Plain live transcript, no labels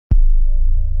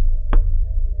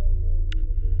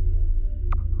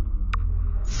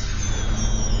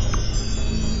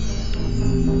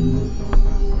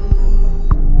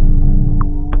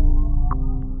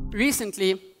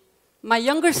Recently, my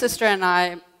younger sister and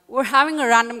I were having a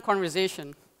random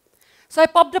conversation. So I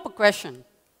popped up a question.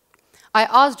 I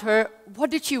asked her, what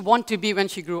did she want to be when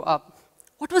she grew up?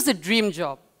 What was the dream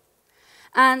job?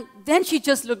 And then she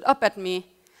just looked up at me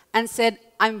and said,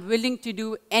 I'm willing to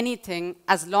do anything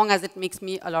as long as it makes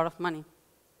me a lot of money.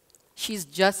 She's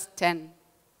just 10.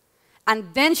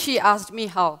 And then she asked me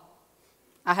how.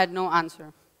 I had no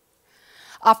answer.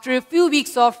 After a few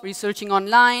weeks of researching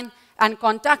online and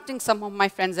contacting some of my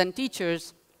friends and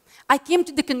teachers, I came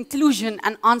to the conclusion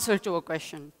and answer to a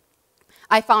question.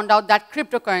 I found out that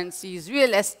cryptocurrencies,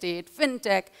 real estate,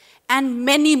 fintech, and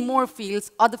many more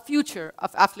fields are the future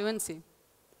of affluency.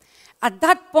 At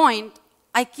that point,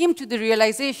 I came to the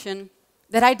realization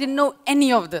that I didn't know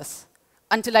any of this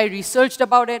until I researched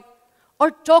about it or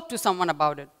talked to someone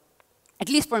about it. At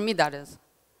least for me, that is.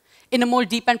 In a more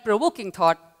deep and provoking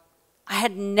thought, I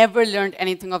had never learned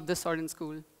anything of this sort in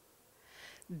school.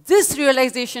 This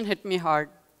realization hit me hard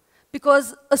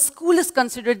because a school is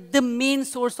considered the main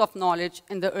source of knowledge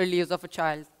in the early years of a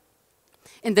child.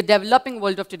 In the developing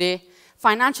world of today,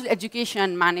 financial education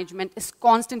and management is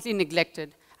constantly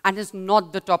neglected and is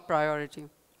not the top priority.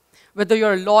 Whether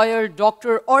you're a lawyer,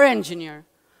 doctor, or engineer,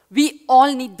 we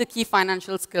all need the key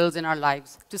financial skills in our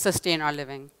lives to sustain our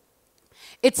living.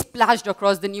 It's splashed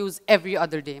across the news every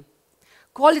other day.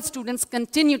 College students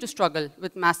continue to struggle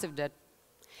with massive debt.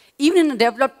 Even in a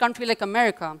developed country like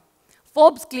America,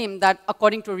 Forbes claimed that,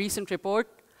 according to a recent report,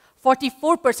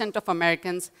 44% of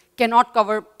Americans cannot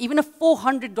cover even a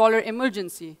 $400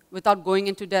 emergency without going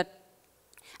into debt.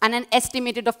 And an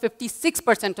estimated of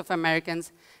 56% of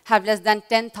Americans have less than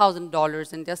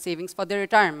 $10,000 in their savings for their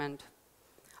retirement.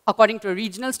 According to a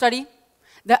regional study,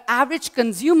 the average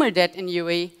consumer debt in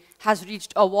UAE has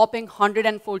reached a whopping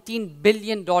 $114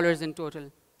 billion in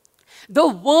total. The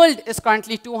world is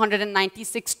currently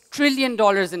 $296 trillion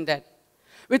in debt,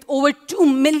 with over 2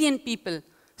 million people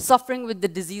suffering with the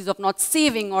disease of not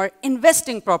saving or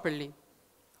investing properly.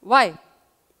 Why?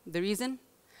 The reason?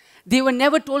 They were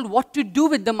never told what to do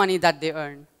with the money that they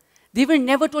earn. They were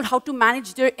never told how to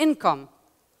manage their income.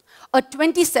 A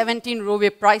 2017 Rowe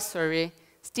Price survey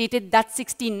stated that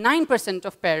 69%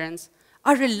 of parents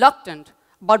are reluctant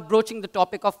about broaching the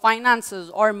topic of finances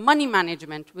or money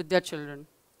management with their children.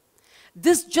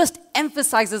 This just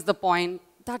emphasizes the point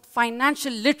that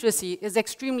financial literacy is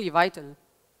extremely vital.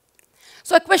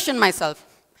 So I question myself,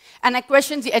 and I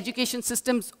question the education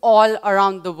systems all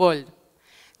around the world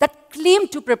that claim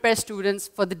to prepare students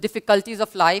for the difficulties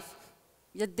of life,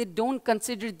 yet they don't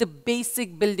consider the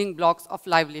basic building blocks of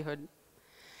livelihood.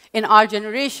 In our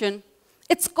generation,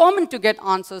 it's common to get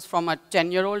answers from a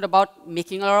 10-year-old about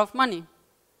making a lot of money.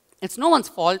 It's no one's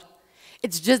fault.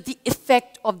 It's just the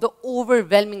effect of the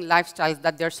overwhelming lifestyles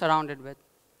that they're surrounded with.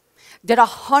 There are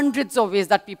hundreds of ways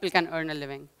that people can earn a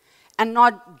living and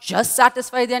not just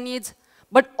satisfy their needs,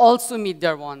 but also meet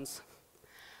their wants.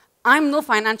 I'm no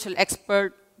financial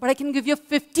expert, but I can give you a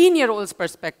 15-year-old's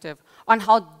perspective on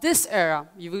how this era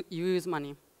you use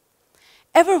money.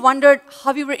 Ever wondered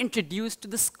how we were introduced to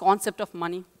this concept of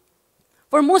money?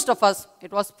 For most of us,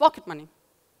 it was pocket money.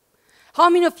 How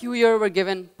many of you here were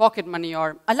given pocket money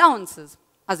or allowances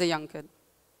as a young kid?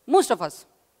 Most of us,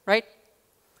 right?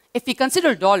 If we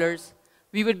consider dollars,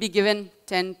 we would be given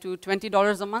 $10 to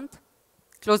 $20 a month.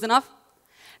 Close enough?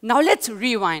 Now let's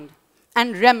rewind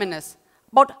and reminisce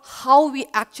about how we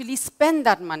actually spend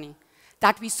that money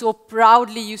that we so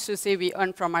proudly used to say we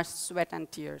earned from our sweat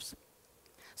and tears.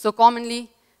 So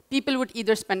commonly, people would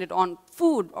either spend it on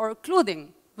food or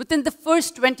clothing within the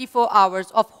first 24 hours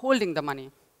of holding the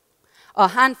money. A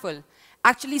handful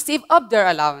actually save up their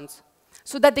allowance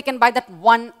so that they can buy that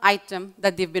one item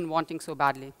that they've been wanting so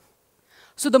badly.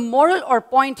 So the moral or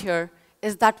point here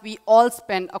is that we all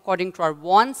spend according to our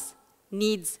wants,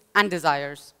 needs, and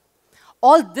desires.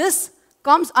 All this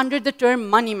comes under the term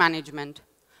money management,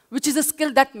 which is a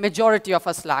skill that majority of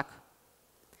us lack.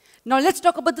 Now let's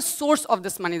talk about the source of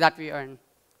this money that we earn.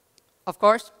 Of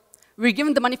course, we're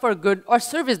given the money for a good or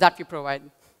service that we provide.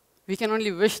 We can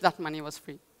only wish that money was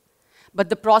free. But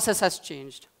the process has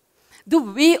changed. The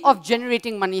way of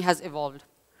generating money has evolved.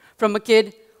 From a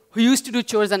kid who used to do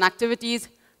chores and activities,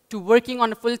 to working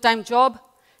on a full-time job,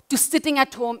 to sitting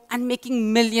at home and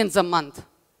making millions a month.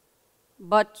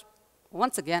 But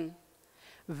once again,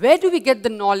 where do we get the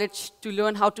knowledge to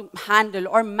learn how to handle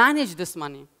or manage this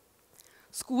money?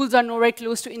 Schools are nowhere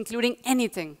close to including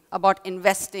anything about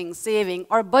investing, saving,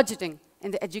 or budgeting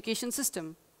in the education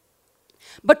system.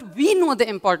 But we know the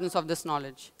importance of this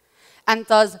knowledge. And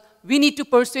thus, we need to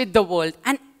persuade the world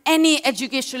and any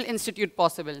educational institute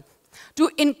possible to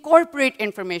incorporate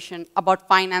information about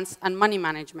finance and money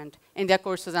management in their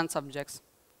courses and subjects.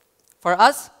 For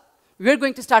us, we're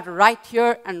going to start right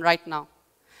here and right now.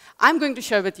 I'm going to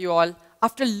share with you all,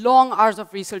 after long hours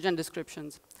of research and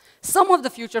descriptions, some of the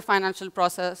future financial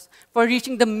process for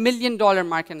reaching the $1 million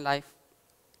mark in life.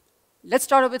 Let's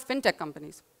start off with fintech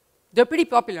companies. They're pretty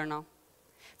popular now.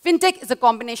 Fintech is a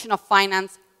combination of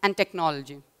finance and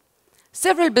technology.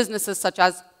 Several businesses, such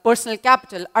as Personal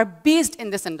Capital, are based in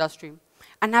this industry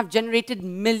and have generated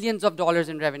millions of dollars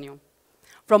in revenue,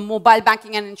 from mobile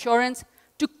banking and insurance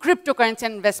to cryptocurrency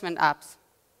and investment apps.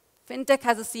 Fintech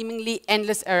has a seemingly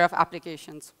endless array of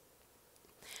applications.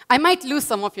 I might lose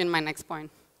some of you in my next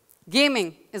point.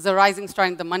 Gaming is a rising star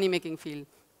in the money-making field.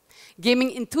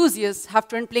 Gaming enthusiasts have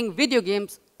turned playing video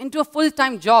games into a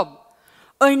full-time job,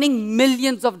 earning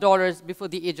millions of dollars before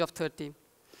the age of 30.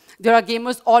 There are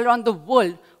gamers all around the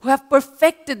world who have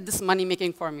perfected this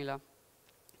money-making formula.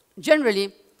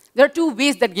 Generally, there are two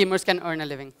ways that gamers can earn a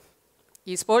living: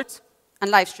 esports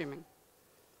and live streaming.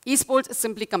 Esports is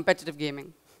simply competitive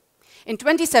gaming. In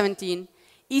 2017,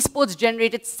 esports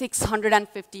generated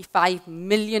 $655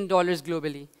 million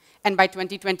globally, and by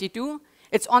 2022,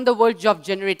 it's on the verge of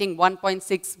generating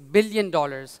 $1.6 billion.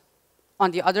 On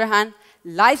the other hand,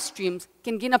 live streams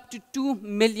can gain up to $2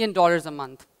 million a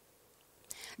month.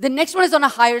 The next one is on a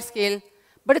higher scale,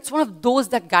 but it's one of those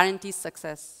that guarantees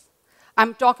success.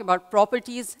 I'm talking about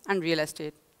properties and real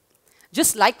estate.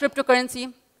 Just like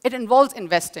cryptocurrency, it involves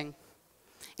investing.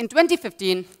 In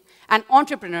 2015, an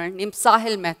entrepreneur named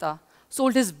Sahil Mehta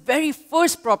sold his very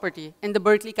first property in the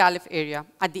Berkeley, Calif area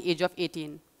at the age of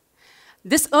 18.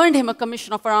 This earned him a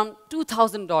commission of around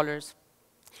 $2,000.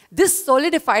 This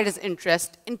solidified his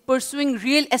interest in pursuing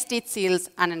real estate sales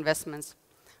and investments,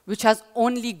 which has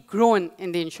only grown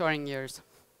in the ensuing years.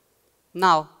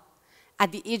 Now,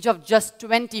 at the age of just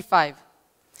 25,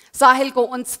 Sahil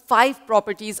owns 5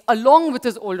 properties along with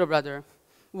his older brother,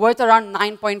 worth around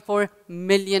 $9.4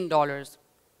 million.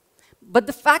 But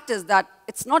the fact is that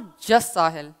it's not just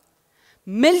Sahil.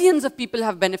 Millions of people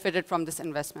have benefited from this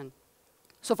investment.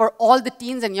 So for all the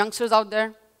teens and youngsters out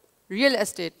there, real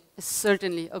estate is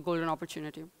certainly a golden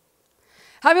opportunity.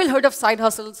 Have you heard of side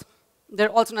hustles?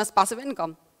 They're also known as passive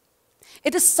income.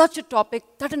 It is such a topic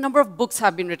that a number of books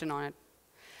have been written on it.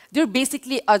 They're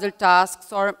basically other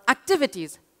tasks or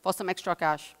activities for some extra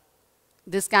cash.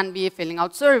 This can be filling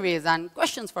out surveys and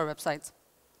questions for websites.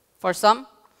 For some,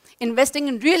 investing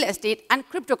in real estate and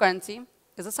cryptocurrency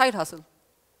is a side hustle.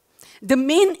 The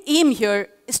main aim here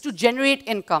is to generate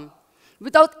income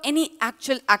without any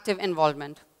actual active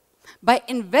involvement. By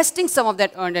investing some of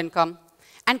that earned income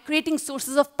and creating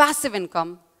sources of passive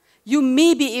income, you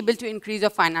may be able to increase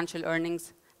your financial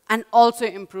earnings and also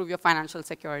improve your financial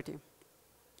security.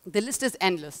 The list is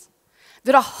endless.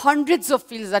 There are hundreds of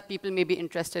fields that people may be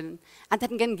interested in and that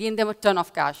can gain them a ton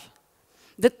of cash.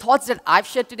 The thoughts that I've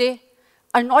shared today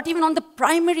are not even on the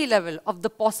primary level of the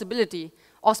possibility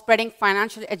of spreading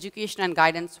financial education and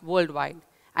guidance worldwide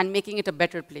and making it a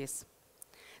better place.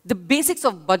 The basics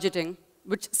of budgeting,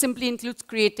 which simply includes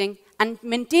creating and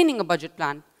maintaining a budget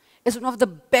plan, is one of the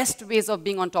best ways of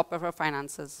being on top of your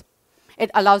finances.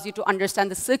 It allows you to understand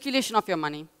the circulation of your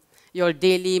money, your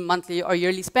daily, monthly, or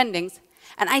yearly spendings,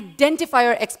 and identify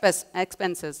your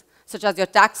expenses, such as your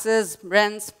taxes,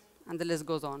 rents, and the list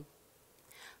goes on.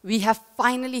 We have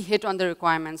finally hit on the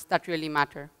requirements that really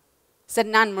matter, said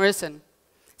Nan Morrison,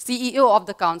 CEO of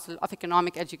the Council of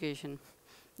Economic Education.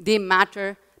 They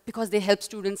matter because they help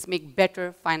students make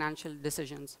better financial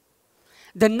decisions.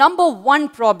 The number one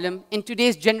problem in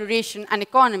today's generation and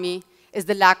economy is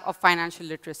the lack of financial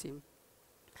literacy.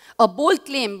 A bold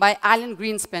claim by Alan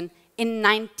Greenspan in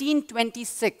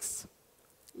 1926.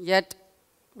 Yet,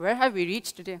 where have we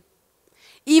reached today?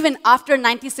 Even after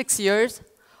 96 years,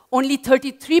 only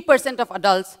 33% of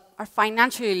adults are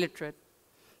financially literate.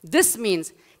 This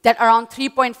means that around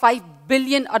 3.5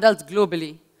 billion adults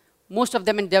globally, most of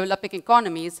them in developing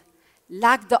economies,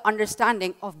 lack the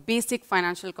understanding of basic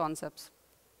financial concepts.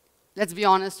 Let's be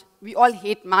honest, we all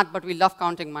hate math, but we love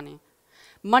counting money.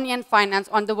 Money and finance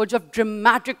are on the verge of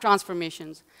dramatic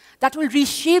transformations that will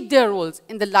reshape their roles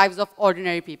in the lives of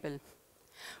ordinary people.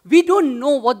 We don't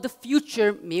know what the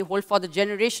future may hold for the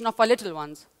generation of our little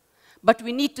ones, but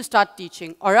we need to start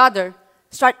teaching, or rather,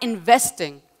 start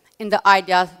investing in the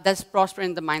ideas that's prospering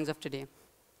in the minds of today.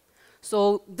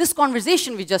 So this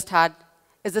conversation we just had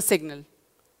is a signal,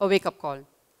 a wake-up call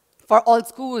for all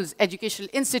schools, educational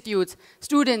institutes,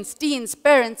 students, teens,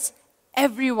 parents,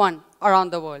 everyone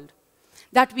around the world,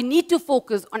 that we need to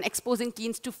focus on exposing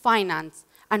teens to finance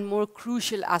and more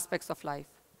crucial aspects of life.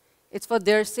 It's for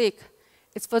their sake.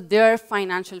 It's for their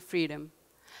financial freedom.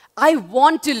 I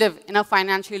want to live in a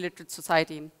financially literate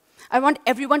society. I want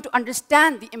everyone to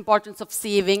understand the importance of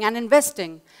saving and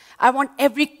investing. I want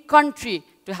every country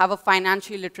to have a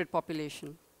financially literate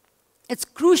population. It's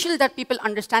crucial that people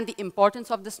understand the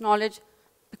importance of this knowledge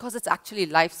because it's actually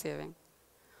life-saving.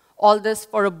 All this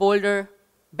for a bolder,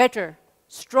 better,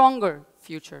 stronger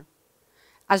future.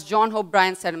 As John Hope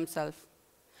Bryant said himself,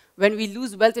 when we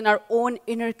lose wealth in our own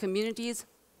inner communities,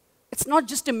 it's not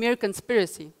just a mere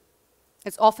conspiracy.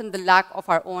 It's often the lack of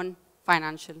our own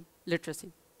financial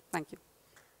literacy. Thank you.